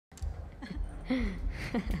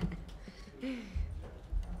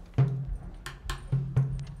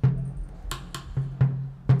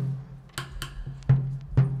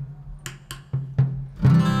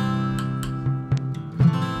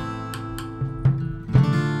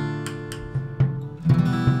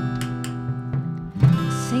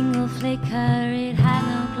Single flicker, it had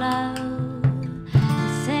no glow.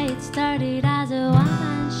 They say it started as a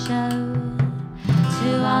one-man show. To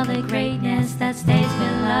all the greatness that stays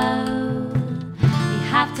below, we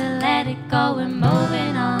have to let it go, we're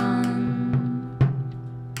moving on.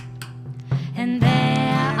 And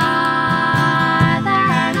there are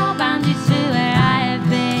no boundaries to where I have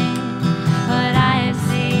been, what I have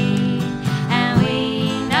seen. And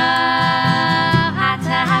we know how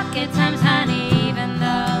to have good times, honey, even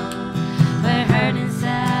though we're hurting so.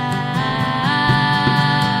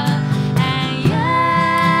 And you're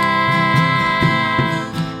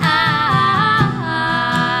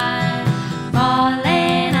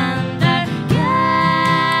falling under,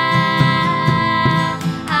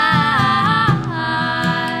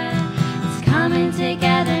 it's coming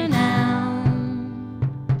together now.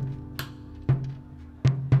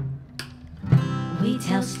 We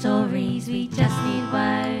tell stories, we just need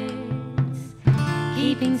words,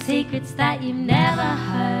 keeping secrets that you've never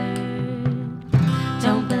heard.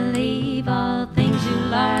 Don't believe all things you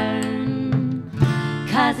learn,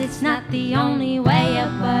 'cause it's not the only way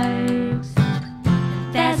it works.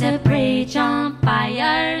 There's a bridge on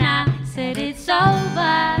fire now, said it's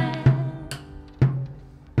over.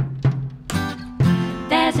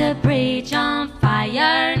 There's a bridge on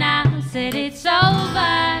fire now, said it's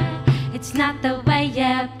over. It's not the way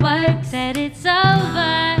it works, said it's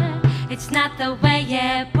over. It's not the way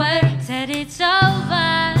it works.